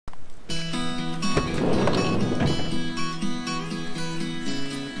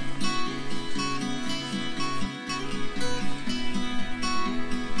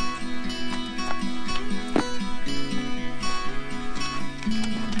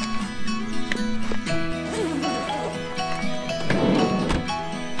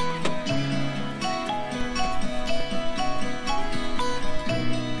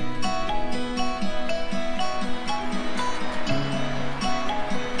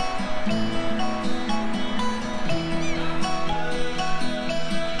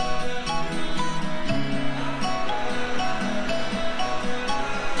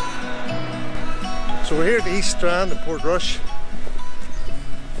here at the East Strand of Portrush.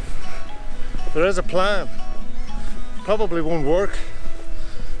 There is a plan. Probably won't work.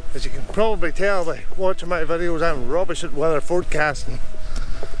 As you can probably tell by watching my videos, I'm rubbish at weather forecasting.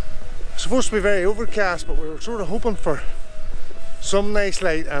 It's supposed to be very overcast, but we were sort of hoping for some nice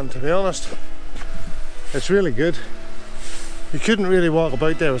light, and to be honest, it's really good. You couldn't really walk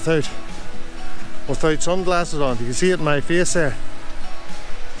about there without sunglasses on. You can see it in my face there.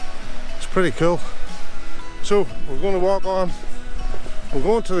 It's pretty cool. So we're going to walk on. We're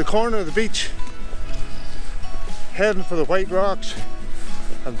going to the corner of the beach, heading for the Whiterocks,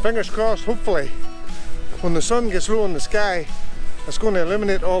 and fingers crossed, hopefully when the sun gets low in the sky, it's going to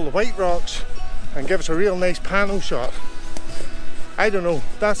eliminate all the white rocks and give us a real nice pano shot. I don't know,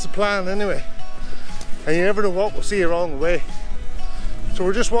 that's the plan anyway, and you never know what we'll see along the way. So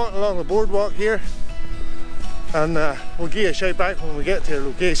we're just walking along the boardwalk here, and we'll give you a shout back when we get to our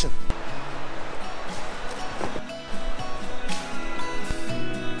location.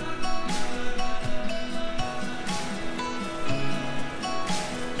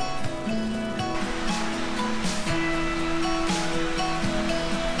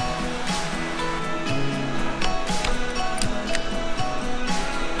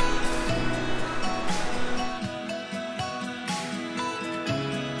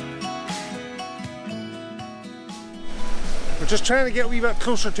 We're just trying to get a wee bit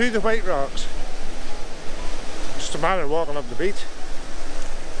closer to the Whiterocks. Just a matter of walking up the beach.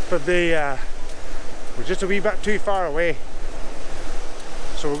 But we're just a wee bit too far away.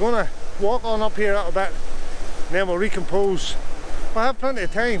 So we're going to walk on up here a little bit, and then we'll recompose. We'll have plenty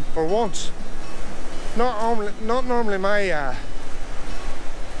of time for once. Not normally my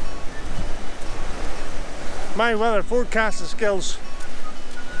weather forecasting skills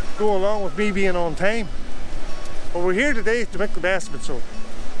go along with me being on time. But we're here today to make the best of it, so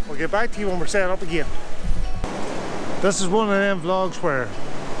we'll get back to you when we're set up again. This is one of them vlogs where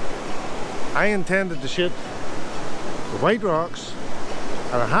I intended to shoot the Whiterocks,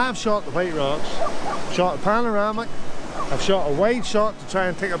 and I have shot the Whiterocks, shot a panoramic, I've shot a wide shot to try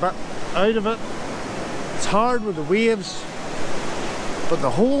and take a bit out of it. It's hard with the waves, but the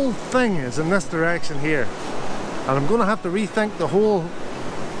whole thing is in this direction here, and I'm going to have to rethink the whole.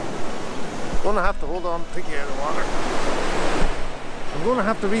 I'm going to have to hold on to take you out of the water. I'm going to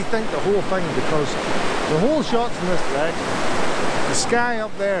have to rethink the whole thing because the whole shot's in this direction. The sky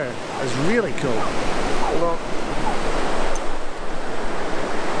up there is really cool. Hold on.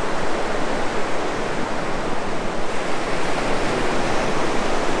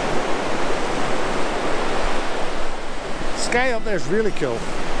 The sky up there is really cool.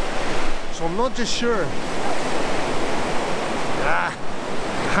 So I'm not just sure.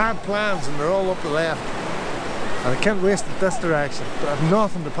 Had plans and they're all up the left, and I can't waste it this direction, but I have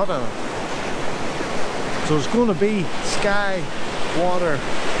nothing to put on it. So it's going to be sky, water,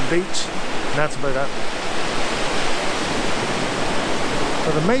 and beach, and that's about it.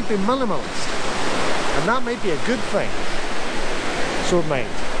 But it might be minimalist, and that might be a good thing. So it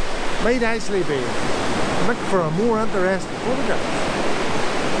might actually be looking for a more interesting photograph.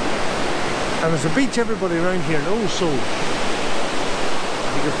 And there's a beach everybody around here knows, so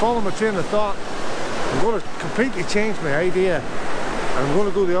you can follow my train of thought. I'm going to completely change my idea, and I'm going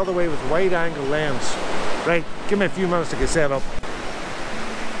to go the other way with a wide angle lens. Right, give me a few minutes to get set up.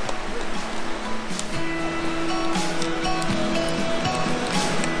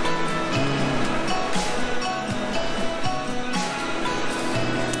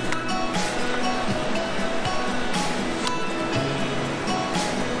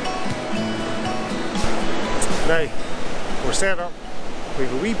 Now, we're set up. We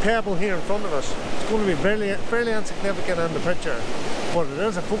have a wee pebble here in front of us. It's going to be fairly insignificant in the picture, but it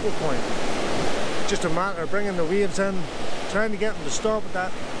is a focal point. It's just a matter of bringing the waves in, trying to get them to stop at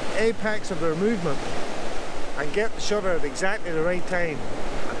that apex of their movement and get the shutter at exactly the right time,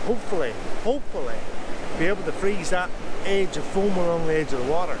 and hopefully be able to freeze that edge of foam along the edge of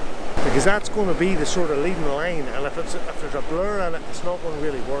the water, because that's going to be the sort of leading line, and if there's a blur in it, it's not going to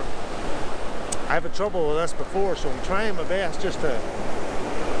really work. I've had trouble with this before, so I'm trying my best just to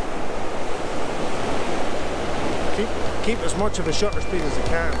keep as much of a shutter speed as I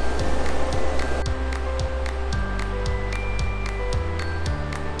can.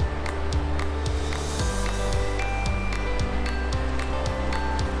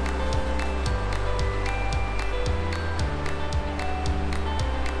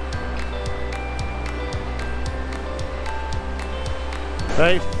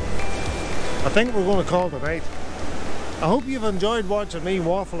 Right, I think we're going to call it a night. I hope you've enjoyed watching me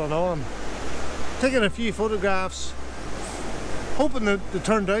waffling on, taking a few photographs, hoping that they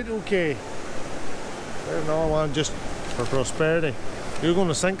turned out okay. There's another one just for prosperity. You're going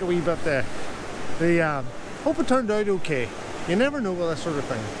to sink a wee bit there. Hope it turned out okay. You never know with this sort of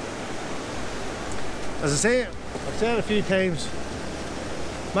thing. As I say, I've said a few times,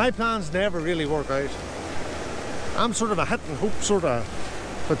 my plans never really work out. I'm sort of a hit and hope sort of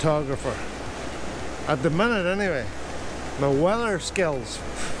photographer. At the minute anyway, my weather skills.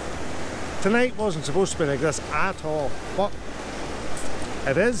 Tonight wasn't supposed to be like this at all, but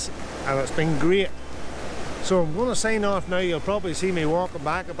it is, and it's been great. So I'm going to sign off now. You'll probably see me walking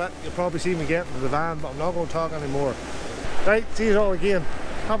back a bit. You'll probably see me get into the van, but I'm not going to talk anymore. Right, see you all again.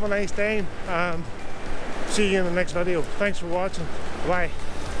 Have a nice time, and see you in the next video. Thanks for watching. Bye.